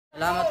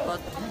Salamat po,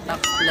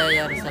 tax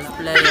player,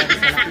 player.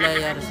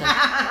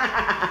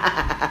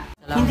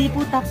 Hindi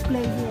po tax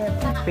player.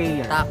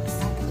 Payer. Tax.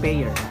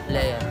 Payer.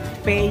 Player.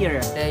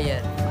 Payer.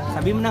 Player.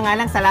 Sabi mo na nga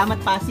lang, salamat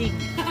Pasig.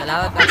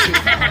 Salamat Pasig.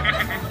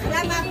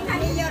 Salamat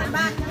Mayor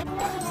ba?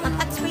 Sa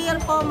taxpayer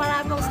po,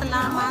 maraming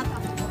salamat.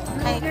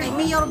 Kay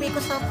Mayor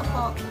Vico Sotto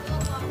po.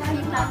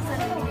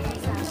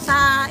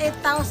 Sa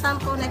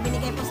 8,000 po na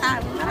binigay po sa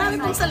amin.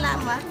 Maraming pong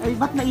salamat. Ay,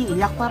 ba't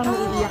naiiyak? Parang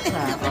naiiyak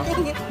ka.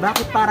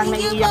 Bakit parang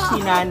naiiyak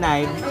si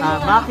nanay?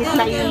 Bakit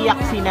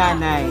naiiyak si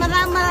nanay?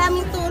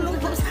 Maraming tulong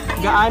po sa akin.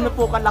 Gaano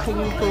po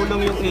kalaking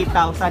tulong yung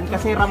 8,000?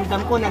 Kasi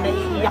ramdam ko na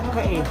naiiyak ka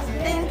eh.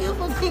 Thank you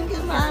po,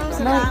 maraming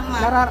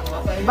salamat.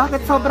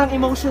 Bakit sobrang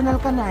emotional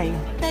ka, Nay?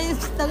 Kaya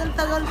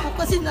tagal-tagal po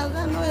kasi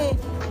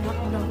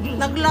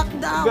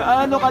nag-lockdown.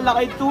 Gaano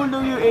kalaking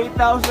tulong yung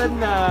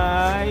 8,000,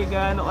 Nay?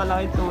 Gaano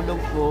kalaking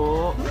tulong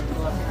po?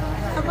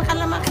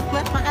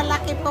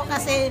 Napakalaki po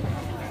kasi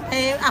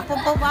ako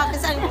po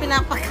bakit sa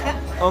pinapaka.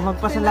 O,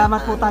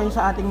 magpasalamat po tayo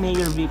sa ating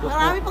Mayor Vico po.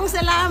 Marami pong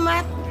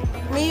salamat,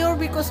 Mayor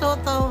Vico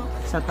Sotto.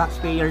 Sa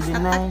taxpayer din,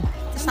 Nay.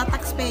 Sa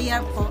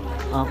taxpayer po.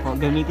 Opo,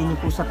 gamitin niyo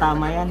po sa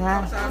tama yan,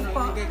 ha?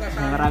 Opo.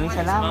 Maraming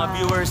salamat. Mga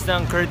viewers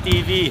ng Kurt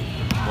TV,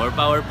 more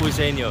power po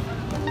sa inyo.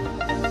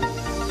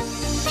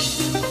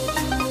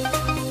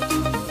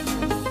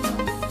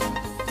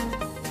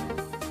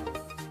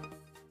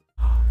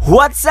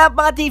 What's up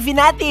mga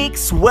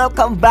TVnatics?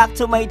 Welcome back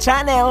to my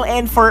channel,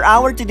 and for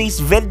our today's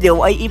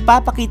video ay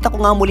ipapakita ko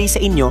nga muli sa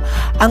inyo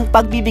ang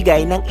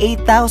pagbibigay ng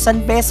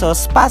 8,000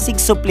 pesos Pasig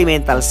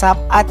Supplemental SAP,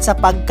 at sa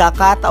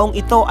pagkakataong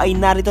ito ay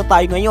narito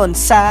tayo ngayon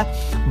sa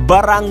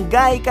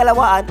Barangay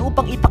Kalawaan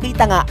upang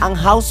ipakita nga ang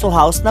house to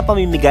house na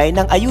pamimigay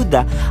ng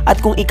ayuda. At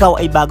kung ikaw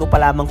ay bago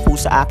pa lamang po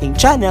sa aking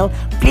channel,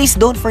 please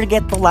don't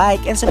forget to like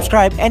and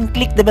subscribe and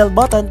click the bell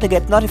button to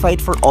get notified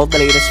for all the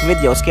latest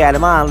videos. Kaya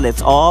naman,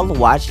 let's all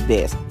watch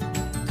this.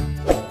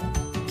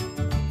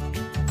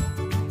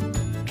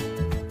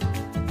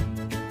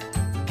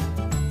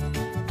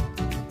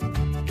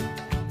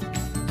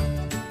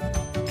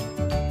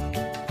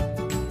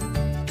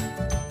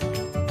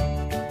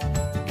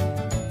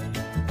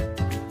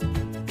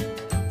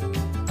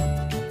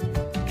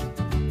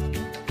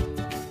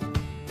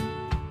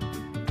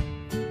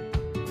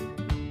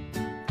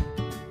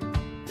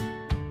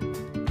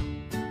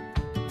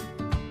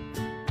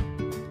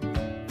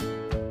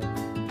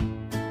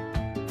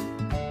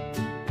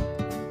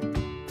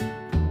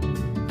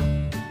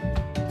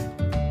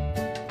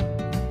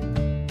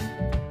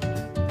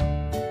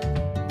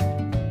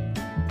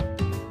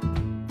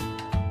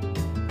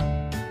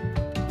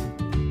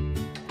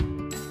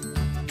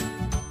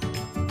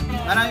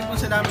 Maraming po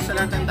salamat sa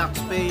lahat ng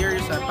taxpayer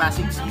sa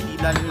Pasig City,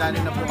 lalo-lalo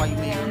na po kayo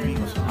Mayor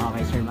Vico.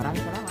 Okay sir,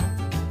 maraming salamat.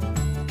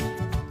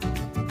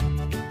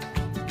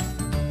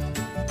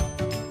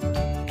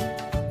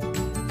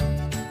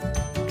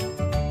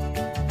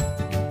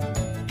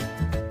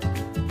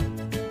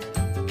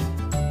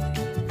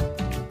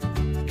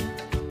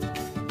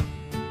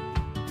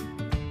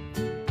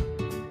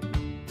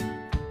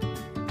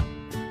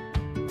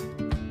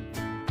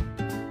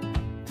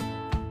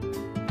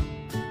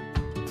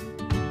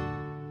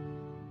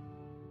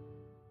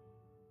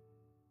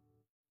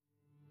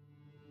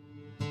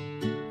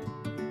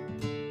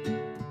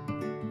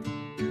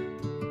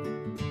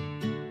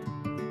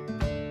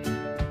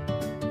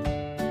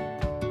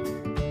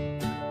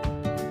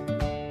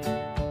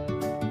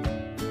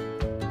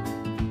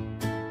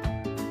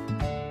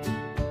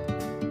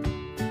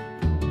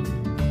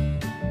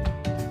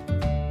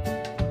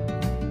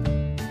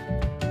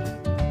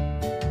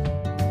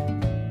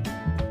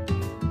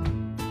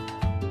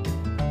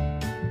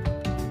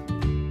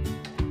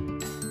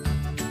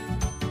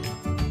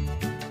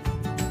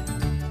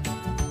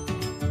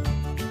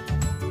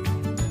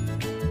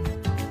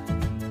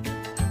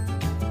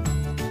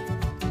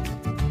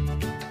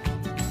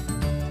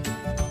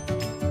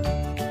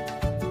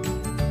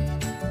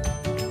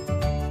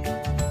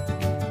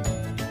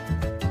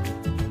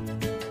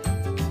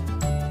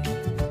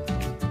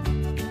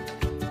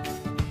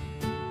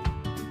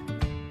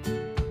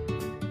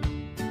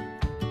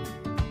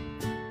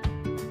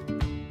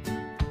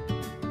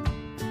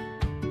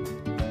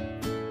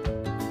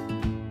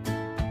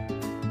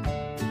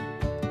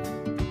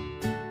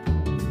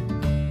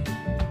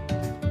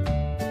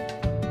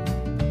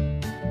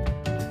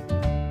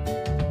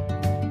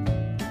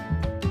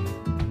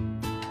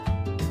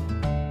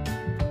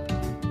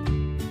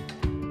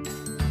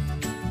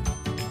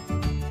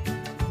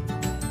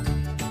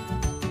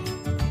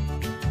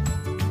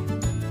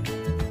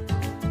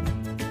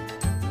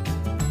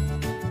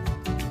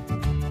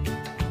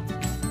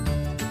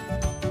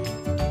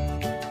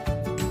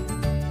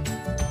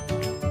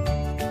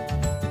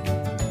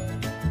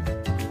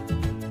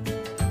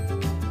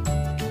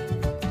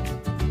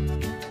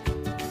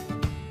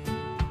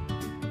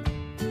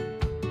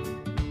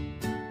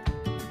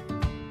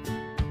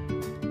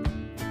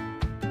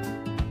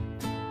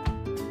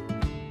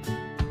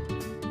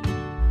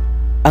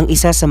 Ang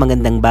isa sa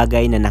magandang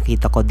bagay na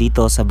nakita ko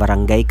dito sa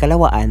Barangay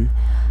Kalawaan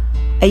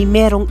ay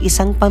merong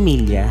isang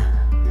pamilya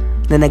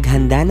na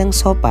naghanda ng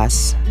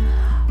sopas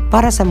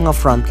para sa mga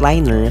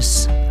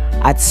frontliners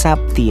at SAP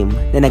team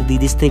na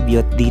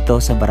nagdi-distribute dito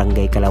sa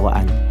Barangay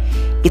Kalawaan.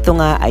 Ito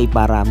nga ay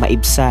para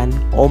maibsan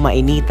o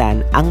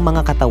mainitan ang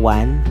mga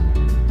katawan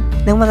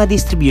ng mga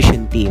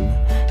distribution team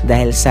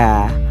dahil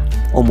sa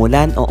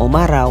umulan o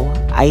umaraw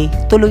ay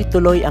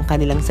tuloy-tuloy ang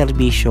kanilang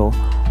serbisyo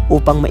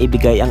upang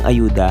maibigay ang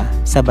ayuda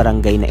sa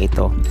barangay na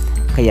ito.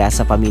 Kaya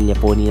sa pamilya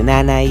po ni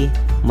Nanay,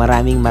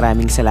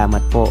 maraming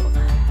salamat po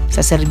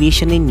sa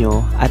serbisyo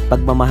ninyo at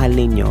pagmamahal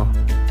ninyo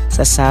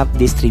sa SAP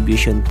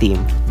Distribution Team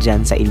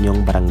dyan sa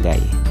inyong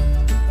barangay.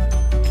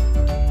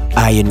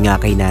 Ayon nga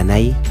kay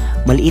Nanay,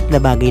 maliit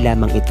na bagay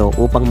lamang ito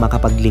upang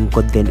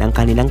makapaglingkod din ang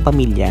kanilang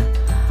pamilya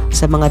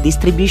sa mga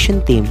distribution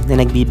team na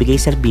nagbibigay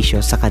serbisyo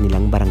sa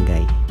kanilang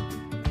barangay.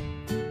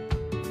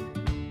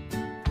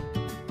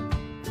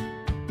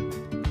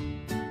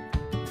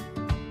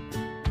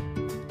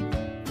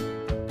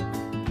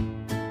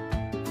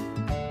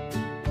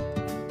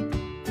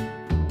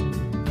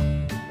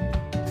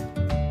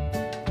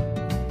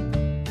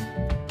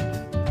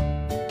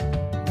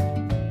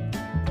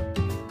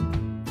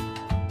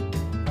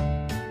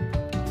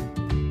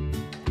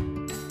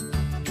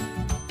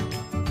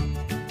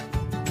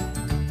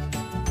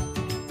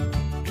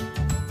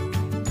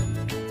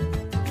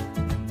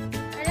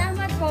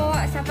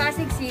 Sa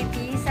Pasig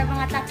City, sa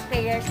mga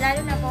taxpayers,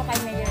 lalo na po kay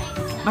Mayor.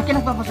 Ba't ka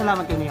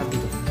nagpapasalamat kay Mayor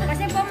dito?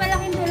 Kasi po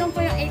malaking tulong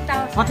po yung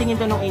 8,000. Patingin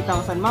doon ng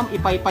 8,000, ma'am.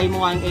 Ipaypay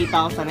mo nga yung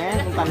 8,000 na yan.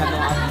 Kung talaga.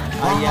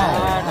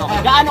 Ayan. Okay.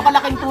 Gaano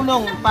kalaking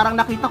tulong? Parang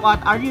nakita ko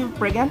at are you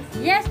pregnant?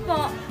 Yes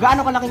po.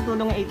 Gaano kalaking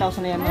tulong yung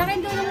 8,000 na yan, ma'am?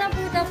 Malaking tulong na po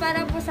ito para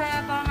po sa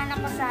panganak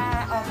ko sa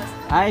August.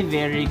 Ay,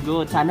 very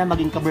good. Sana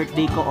maging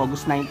ka-birthday ko,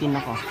 August 19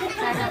 ako.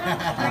 Sana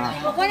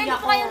po. Kukunin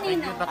ko kayong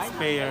nino.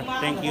 Taxpayer.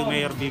 Thank you,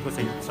 Mayor Vico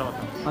Sotto.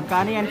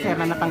 Magkano yan, sir,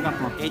 na natanggap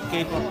mo?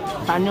 8K po.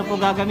 Saan nyo po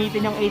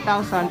gagamitin yung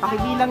 8,000?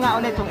 Pakibilang nga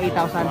ulit yung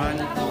 8,000.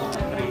 1, 2,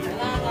 3,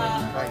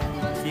 4,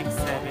 5, 6,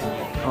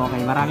 7.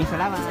 Okay, maraming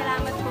salamat.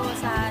 Salamat po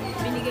sa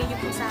binigay niyo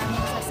po sa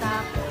amin sa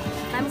SAP.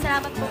 Maraming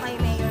salamat po kay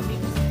Mayor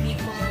Vico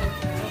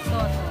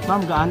Sotto.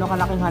 Ma'am, gaano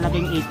kalaking halaga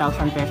yung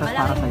 8,000 pesos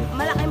para sa'yo?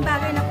 Malaking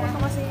bagay na po ito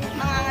kasi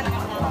manganganak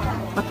ako.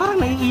 Ba't parang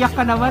naiiyak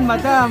ka naman,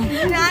 madam?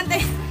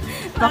 Natin.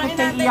 Bakit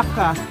naiiyak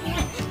ka?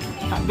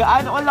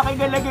 Gaano kalaki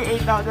halaga yung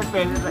 8,000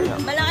 pesos sa'yo?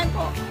 Malaki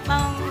po.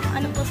 Pang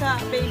ano po sa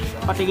baby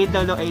ko. Patigil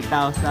daw ng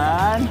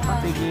 8,000.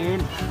 Patigil.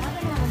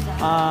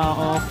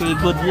 Okay.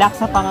 Good luck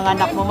sa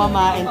panganganak mo,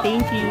 mama. And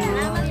thank you.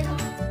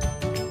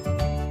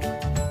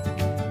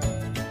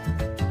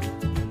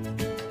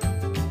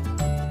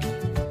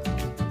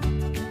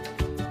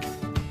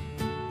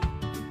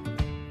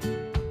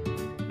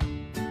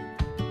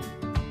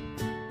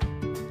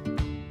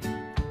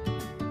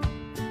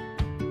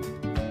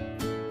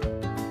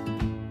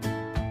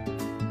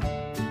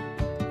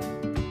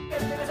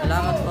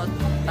 Salamat po,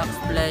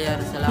 taxpayer.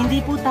 Salamat. Hindi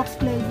po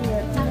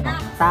taxpayer.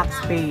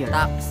 Taxpayer.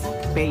 Taxpayer.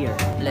 Payer.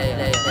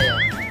 Player.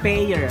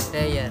 Payer.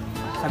 Player.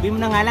 Sabi mo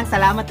na nga lang,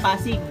 salamat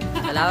Pasig.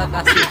 Salamat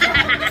kasi.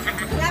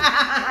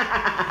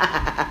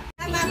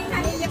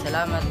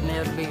 Salamat,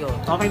 Mayor Vico.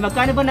 Okay,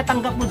 magkano ba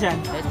natanggap mo dyan?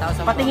 8,000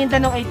 po. Patingin daw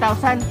ng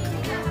 8,000.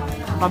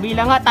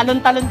 Pabila nga,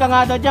 talon-talon ka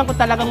nga daw dyan. Kung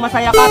talagang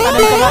masaya ka,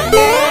 talon ka nga.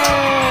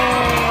 Yay!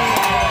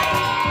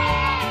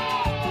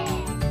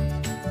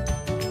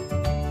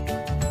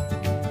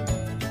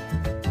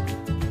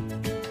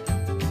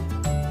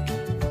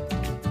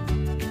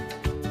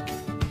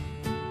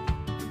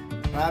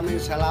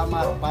 Maraming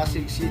salamat,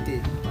 Pasig City.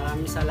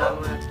 Maraming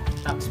salamat,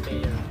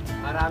 taxpayer.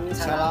 Maraming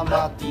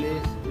Salamat,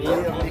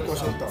 Mayor Vico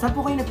Sotto. Saan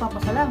po kayo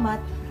nagpapasalamat?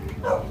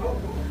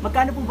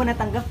 Magkano po ba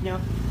natanggap nyo?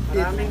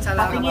 Maraming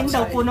salamat. Patingin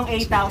daw po nung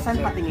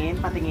 8,000.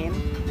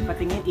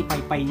 Patingin.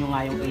 Ipaypay nyo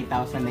nga yung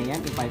 8,000 na yan.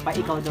 Ipaypay.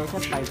 Ikaw daw sa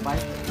paypay.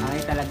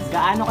 Ay talaga.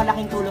 Gaano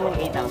kalaking tulong yung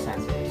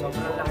 8,000?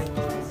 Sobrang laki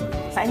po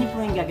Saan nyo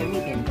po yung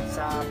gagamitin?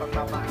 sa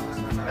pagpapaangas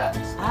na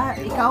sa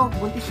Ikaw,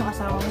 buntis yung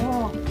kasama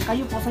mo.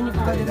 Kayo po, saan nyo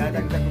po gagamitin?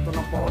 Dadagdag ko ito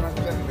ng puhunan ko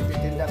kasi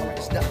nagtitinda ko ng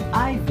isda.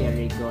 Ay,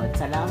 very good.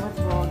 Salamat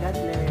po. God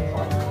bless.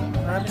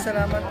 Maraming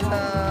salamat sa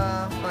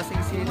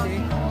Pasig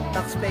City,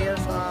 taxpayer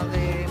sa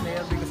kay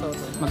Mayor Vico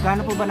Sotto.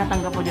 Magkano po ba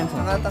natanggap po dyan,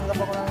 sir? Nakatanggap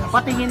ako ng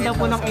Patingin daw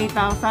po ng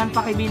 8,000.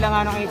 Pakibilang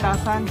nga ng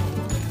 8,000.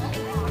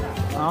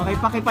 Okay,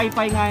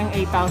 pakipaypay nga yung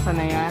 8,000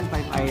 na yan.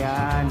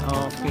 Ayan,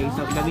 okay.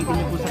 So, gamitin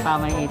niyo po sa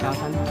tama yung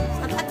 8,000.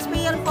 Sa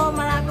taxpayer po,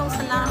 maraming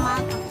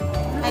salamat.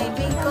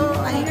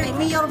 Kay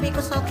Mayor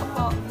Vico Sotto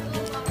po.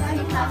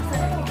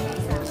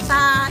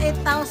 Sa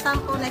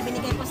 8,000 po na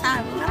binigay po sa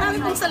amin.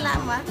 Maraming pong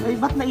salamat. Ay,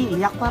 ba't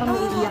naiiyak? Parang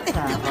naiiyak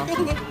ka.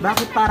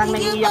 Bakit parang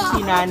naiiyak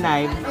si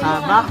nanay?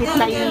 Bakit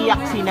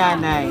naiiyak si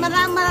nanay?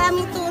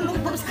 Maraming tulong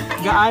po sa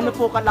akin. Gaano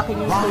po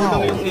kalaking yung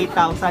tulong yung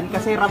 8,000?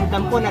 Kasi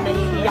ramdam ko na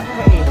naiiyak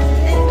ka eh.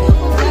 Thank you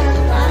po.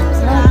 Maraming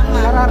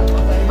salamat.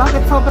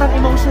 Bakit sobrang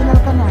emotional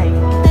ka, Nay?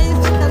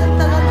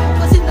 Tagal-tagal po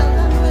kasi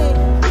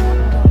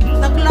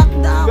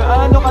nag-lockdown.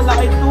 Gaano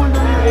kalaking tulong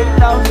yung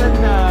 8,000,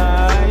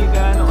 Nay?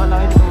 Gaano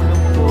kalaking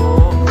tulong po?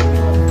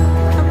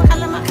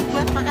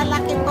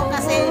 Napakalaki po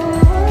kasi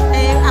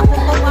ako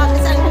po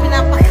kasi ang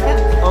pinapakita.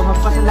 O,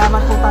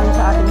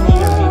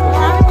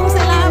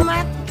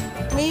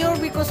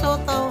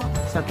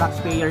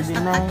 taxpayer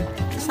din na.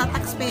 Sa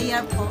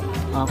taxpayer po.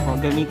 Opo,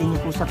 gamitin niyo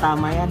po sa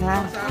tama yan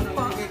ha.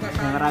 Opo.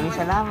 Maraming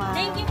salamat.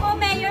 Thank you po,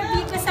 Mayor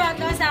Vico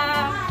Sotto,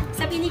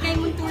 sa binigay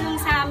mong tulong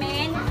sa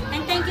amin.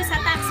 And thank you sa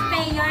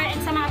taxpayer and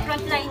sa mga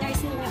frontliners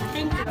ninyo.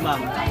 Thank you. Ma'am.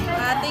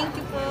 Thank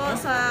you po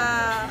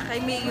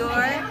kay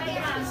Mayor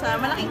sa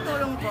malaking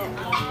tulong po.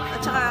 At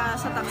saka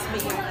sa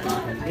taxpayer.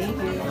 Thank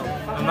you.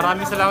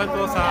 Maraming salamat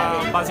po sa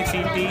Pasig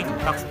City,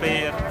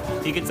 taxpayer,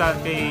 higit sa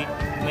kay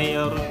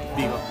Mayor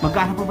Vico.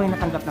 Magkano po ba yung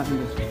natanggap natin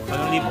doon?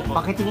 1,000 po.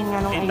 Pakitingin nga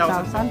ng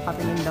 8,000. 8,000.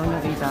 Patingin daw ng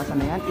 8,000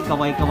 na yan.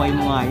 Ikaway-kaway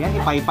mo nga yan.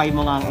 Ipaypay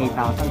mo nga ang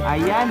 8,000.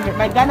 Ayan.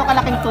 Gano'ng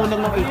kalaking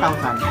tulong ng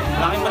 8,000?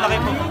 Malaki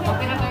po.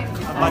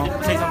 Ang budget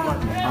po sa isang buwan.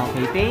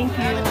 Okay, thank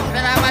you.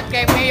 Salamat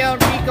kay Mayor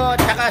Vico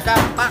at saka sa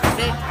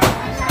Pasig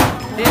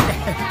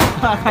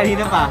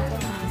Kanina pa.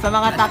 Sa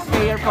mga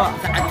taxpayer po.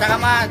 at saka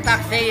mga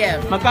taxpayer.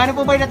 Magkano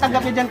po ba yung natanggap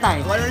niyo dyan, Tay?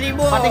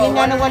 8,000. Patingin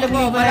nga ng 8,000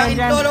 na Malaking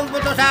dyan. tulong po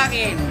to sa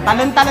akin.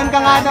 Talon-talon ka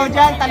nga daw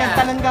dyan.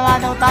 Talon-talon ka nga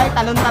daw, Tay.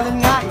 Talon-talon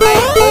nga.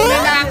 Una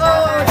na ako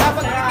sa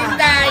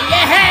pagtitinda.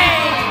 Yehey!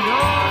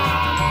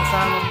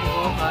 Kasama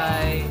po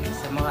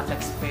sa mga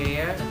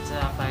taxpayer at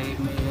sa kay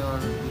Mayor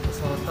Vico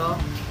Sotto.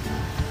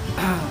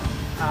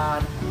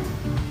 At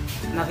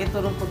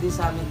nakitulong po din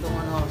sa amin itong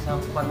sa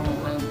panahon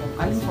ng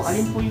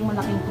Alin po yung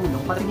malaking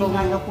tulong? Patingin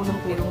nga daw po ng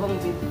Pero tulong.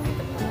 kung dito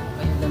po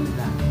kayo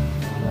ganda.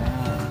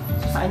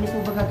 Saan niyo po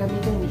ba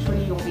gagamitin?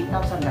 Usually yung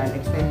 8,000 dahil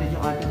extended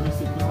yung ating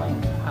receipt nyo ngayon.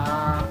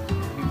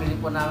 Bibili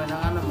po namin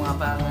ng mga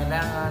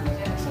pangailangan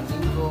sa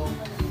linggo,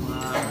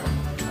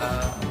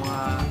 mga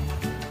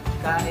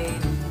kain,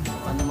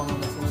 ano mga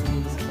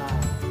masusunod sa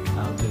bahay.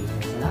 Okay,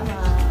 salamat.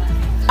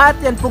 At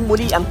yan pong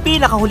muli ang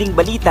pinakahuling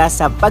balita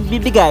sa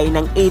pagbibigay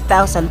ng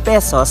 8,000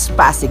 pesos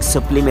Pasig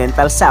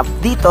Supplemental SAP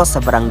dito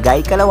sa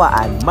Barangay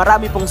Kalawaan.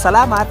 Marami pong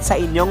salamat sa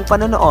inyong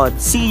panonood.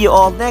 See you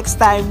all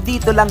next time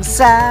dito lang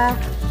sa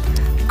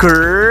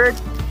Kurt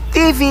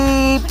TV.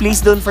 Please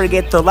don't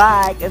forget to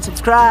like and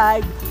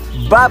subscribe.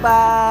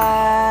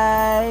 Bye-bye!